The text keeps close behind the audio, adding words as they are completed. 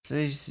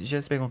Vocês já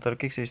se perguntaram o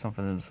que vocês estão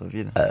fazendo na sua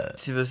vida?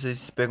 Se vocês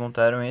se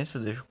perguntaram isso,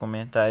 deixa um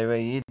comentário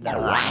aí. Dá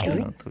like. Eu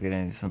não tô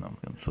querendo isso não,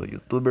 porque eu não sou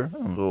youtuber,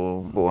 não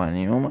sou porra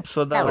nenhuma.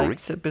 Só dá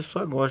like se a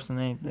pessoa gosta,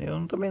 né?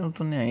 Também não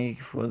tô nem aí,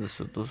 que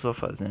foda-se. Eu tô só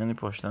fazendo e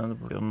postando,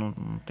 porque eu não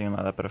tenho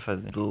nada pra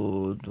fazer.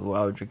 Do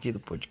áudio aqui, do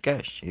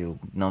podcast, eu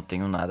não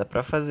tenho nada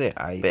pra fazer.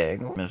 Aí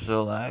pego meu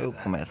celular, eu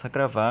começo a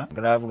gravar.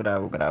 Gravo.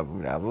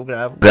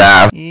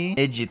 E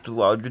edito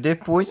o áudio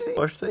depois e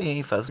posto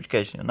aí, faço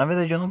podcast. Na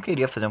verdade, eu não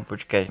queria fazer um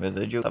podcast. Na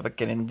verdade, eu tava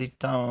querendo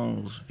editar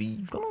uns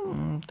vídeos. Eu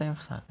não tenho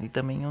saco. E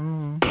também eu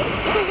não...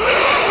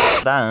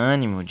 dá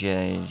ânimo de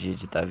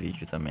editar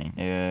vídeo também.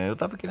 Eu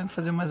tava querendo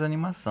fazer mais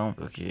animação,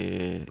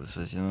 porque se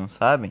vocês não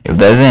sabem, eu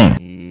desenho.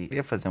 E eu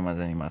queria fazer umas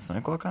animações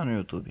e colocar no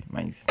YouTube,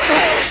 mas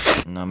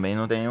também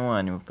não tenho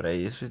ânimo pra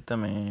isso e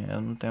também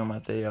eu não tenho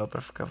material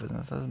pra ficar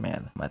fazendo essas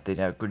merdas.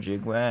 Material que eu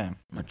digo é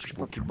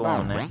notebook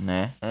bom,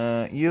 né?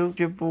 E eu,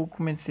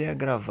 comecei a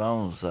gravar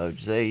uns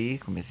áudios aí,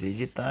 comecei a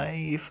editar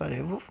e falei,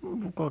 eu vou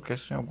colocar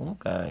isso em algum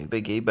lugar. Eu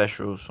peguei e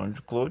baixou o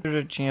SoundCloud. Eu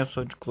já tinha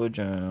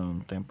SoundCloud há um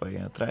tempo aí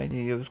atrás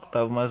e eu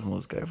escutava umas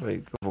músicas. Aí eu falei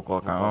que eu vou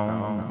colocar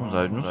uns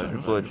áudios no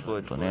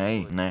SoundCloud, tô nem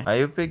aí, né? Aí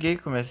eu peguei e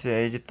comecei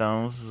a editar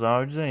uns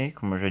áudios aí,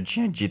 como eu já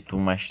tinha dito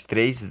umas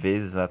 3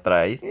 vezes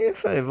atrás. E eu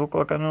falei, vou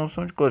colocar no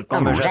SoundCloud,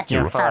 como eu já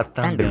tinha falado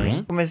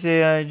também.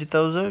 Comecei a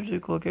editar os áudios e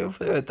coloquei, eu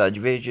falei, tá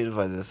divertido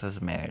fazer essas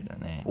merda,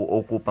 né?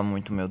 Ocupa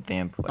muito meu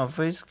tempo. Não,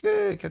 foi isso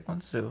que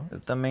aconteceu. Eu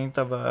também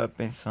tava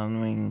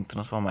pensando em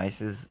transformar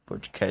esses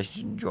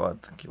podcasts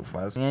idiota que eu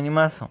faço em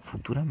animação.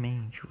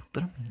 Futuramente.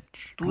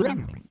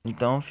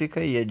 Então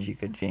fica aí a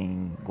dica de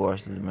quem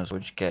gosta dos meus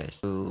podcasts.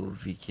 Eu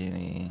vi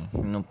que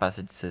não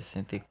passa de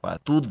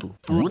 64. Tudo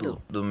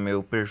do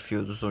meu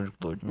perfil do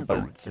SoundCloud não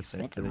passa de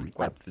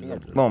 64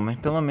 visualizações. Bom, mas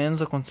pelo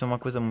menos aconteceu uma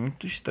coisa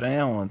muito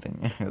estranha ontem.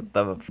 Eu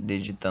tava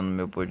editando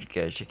meu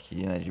podcast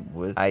aqui, né, de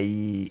boa.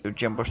 Aí eu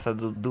tinha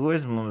postado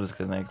 2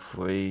 músicas, né, que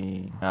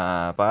foi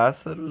a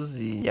Pássaros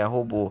e a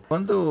Robô.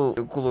 Quando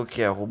eu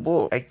coloquei a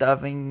Robô, aí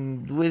tava em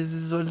 2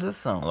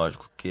 visualizações.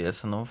 Lógico que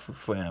essa não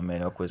foi a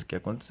melhor coisa que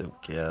aconteceu,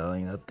 porque ela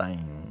ainda tá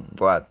em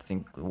 4,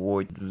 5,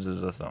 8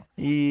 visualizações.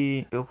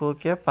 E eu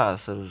coloquei a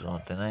Pássaros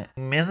ontem, né?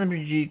 Em menos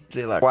de,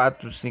 sei lá,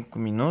 4, 5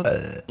 minutos,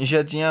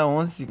 já tinha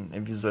 11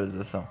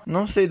 visualizações.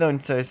 Não sei de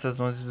onde saem essas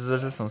 11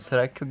 visualizações.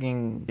 Será que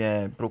alguém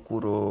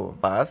procurou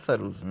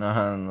Pássaros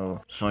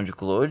no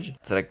SoundCloud?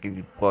 Será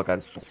que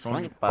colocaram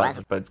som de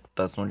pássaro pra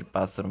escutar som de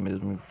pássaro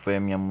mesmo? Foi a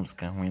minha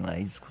música ruim lá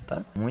e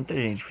escutar? Muita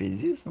gente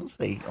fez isso? Não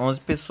sei. 11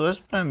 pessoas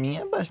pra mim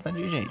é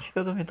bastante gente.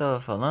 Eu também tava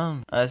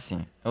falando,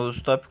 assim, os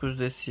tópicos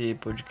desse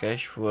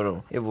podcast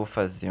foram: eu vou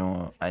fazer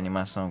uma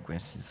animação com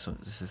esses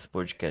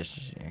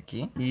podcasts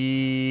aqui,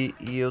 e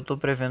eu tô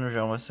prevendo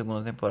já uma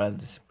segunda temporada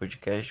desse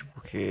podcast,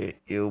 porque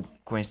eu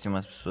conheci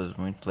umas pessoas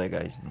muito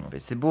legais no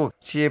Facebook.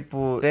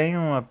 Tem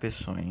uma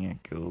pessoinha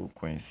que eu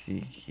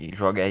conheci que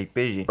joga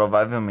RPG.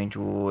 Provavelmente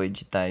eu vou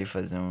editar e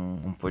fazer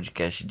um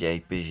podcast de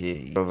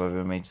RPG, e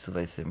provavelmente isso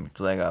vai ser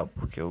muito legal,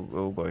 porque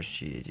eu gosto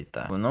de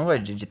editar. Eu não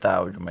gosto de editar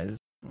áudio, mas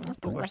eu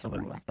tô gostando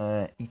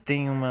agora. E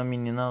tem uma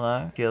menina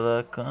lá que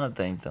ela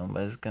canta, então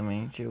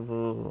basicamente eu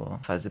vou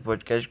fazer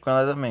podcast com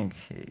ela também.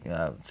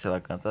 Se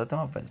ela canta, ela tem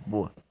uma voz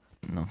boa.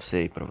 Não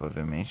sei,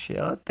 provavelmente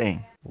ela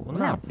tem. Ou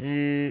não.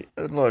 E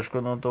lógico,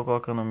 eu não tô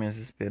colocando minhas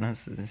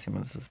esperanças em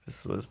cima dessas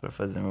pessoas pra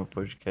fazer meu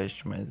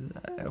podcast, mas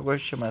eu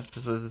gosto de chamar as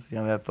pessoas assim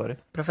aleatórias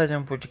pra fazer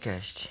um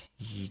podcast.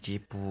 E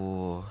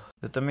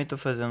eu também tô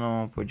fazendo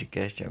um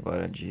podcast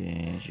agora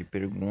de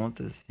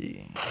perguntas,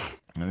 e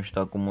eu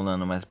estou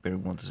acumulando mais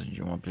perguntas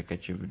de um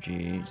aplicativo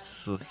de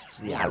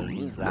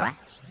socialização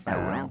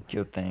que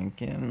eu tenho,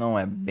 que não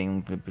é bem um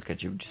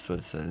aplicativo de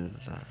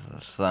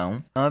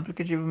socialização. É um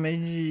aplicativo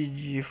meio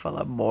de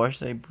falar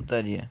bosta e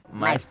putaria.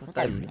 Mais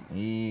putaria.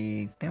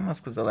 E tem umas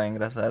coisas lá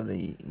engraçadas,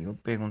 e eu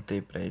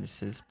perguntei pra eles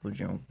se eles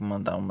podiam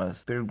mandar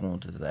umas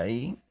perguntas.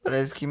 Aí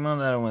parece que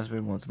mandaram umas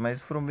perguntas, mas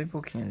foram bem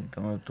pouquinhas,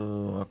 então eu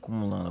tô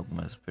acumulando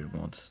algumas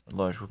perguntas.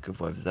 Lógico que eu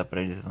vou avisar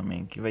pra eles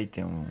também que vai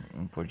ter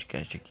um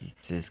podcast aqui,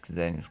 se eles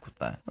quiserem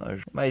escutar.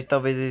 Lógico. Mas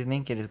talvez eles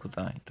nem queiram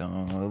escutar,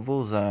 então eu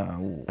vou usar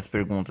as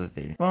perguntas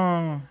dele.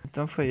 Bom,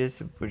 então foi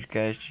esse o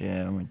podcast.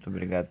 Muito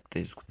obrigado por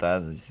ter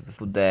escutado. E se vocês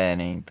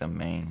puderem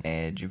também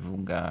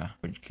divulgar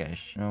o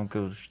podcast, não que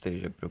eu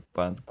esteja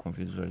preocupado com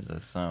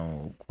visualização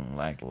ou com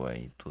like ou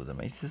aí tudo,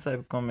 mas você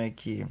sabe como é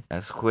que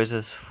as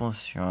coisas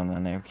funcionam,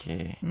 né?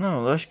 Porque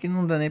não, lógico que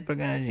não dá nem pra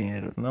ganhar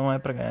dinheiro. Não é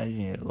pra ganhar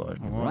dinheiro,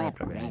 lógico. Não é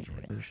pra ganhar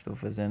dinheiro. Eu estou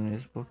fazendo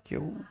isso porque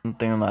eu não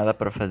tenho nada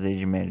pra fazer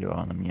de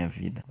melhor na minha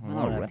vida.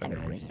 Não é pra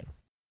ganhar dinheiro.